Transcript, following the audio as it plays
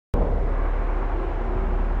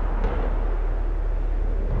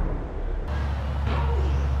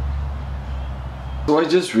So I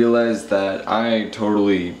just realized that I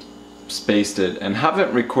totally spaced it and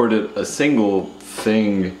haven't recorded a single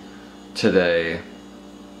thing today.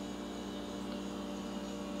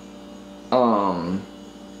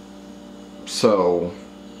 So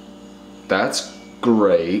that's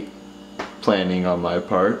great planning on my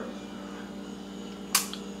part.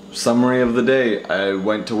 Summary of the day: I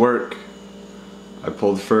went to work, I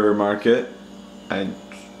pulled for market, I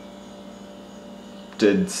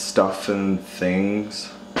did stuff and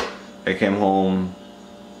things, I came home,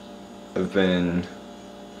 I've been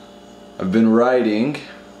writing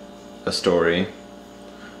a story,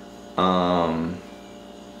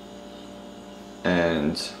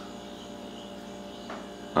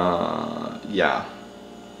 yeah,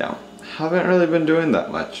 haven't really been doing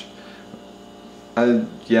that much.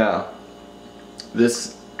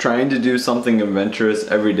 This trying to do something adventurous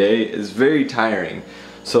every day is very tiring.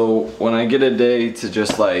 So when I get a day to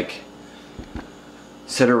just like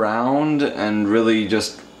sit around and really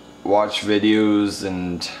just watch videos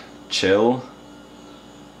and chill,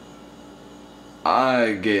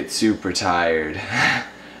 I get super tired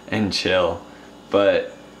and chill.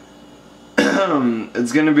 But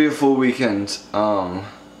it's gonna be a full weekend. I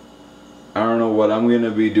don't know what I'm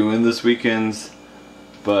gonna be doing this weekend,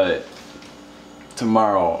 but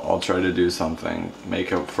tomorrow I'll try to do something,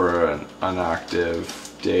 make up for an inactive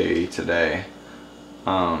day today.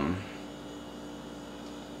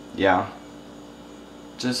 Yeah,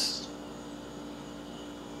 just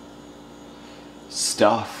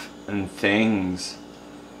stuff and things.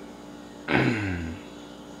 Can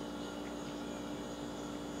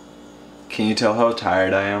you tell how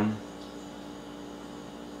tired I am?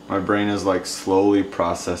 My brain is like slowly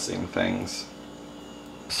processing things.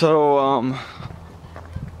 So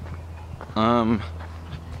I'm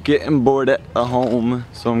getting bored at home,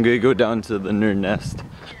 so I'm gonna go down to the Nerd Nest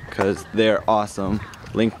because they're awesome.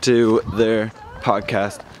 Link to their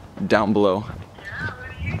podcast down below.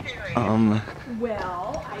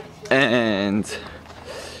 And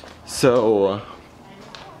so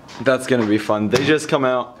that's gonna be fun. They just came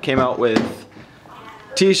out with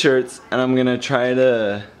t-shirts, and I'm gonna try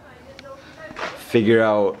to figure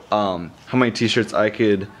out how many t-shirts I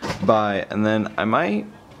could buy, and then I might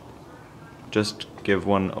just give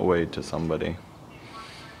one away to somebody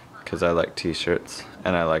because I like t-shirts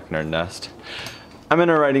and I like Nerd Nest. I'm in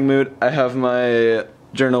a writing mood. I have my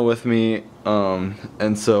journal with me,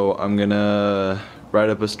 and so I'm gonna write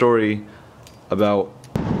up a story about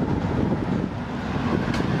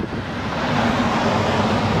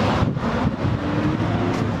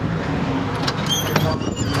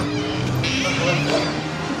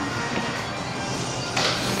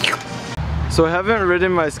So I haven't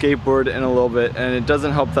ridden my skateboard in a little bit, and it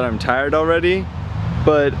doesn't help that I'm tired already,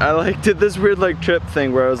 but I like did this weird like trip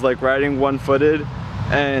thing where I was like riding one-footed,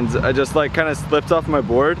 and I just like kind of slipped off my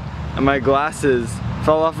board, and my glasses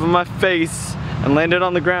fell off of my face and landed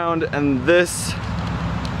on the ground, and this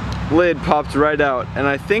lid popped right out, and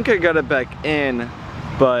I think I got it back in,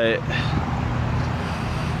 but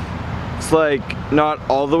it's like not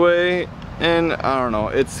all the way in. I don't know,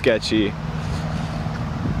 it's sketchy.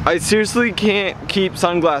 I seriously can't keep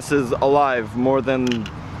sunglasses alive more than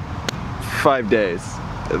 5 days.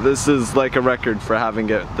 This is like a record for having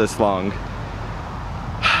it this long.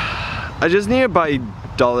 I just need to buy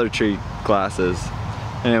Dollar Tree glasses.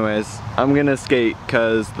 Anyways, I'm gonna skate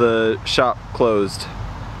because the shop closed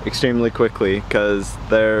extremely quickly because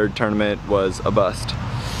their tournament was a bust.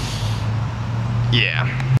 Yeah.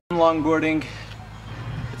 Longboarding.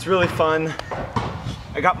 It's really fun.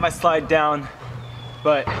 I got my slide down,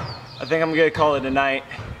 but I think I'm gonna call it a night.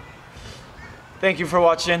 Thank you for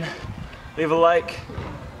watching. Leave a like,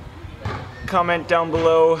 comment down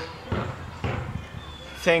below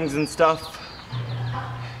things and stuff.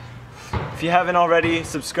 If you haven't already,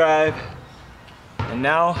 subscribe. And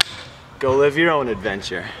now, go live your own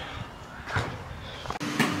adventure.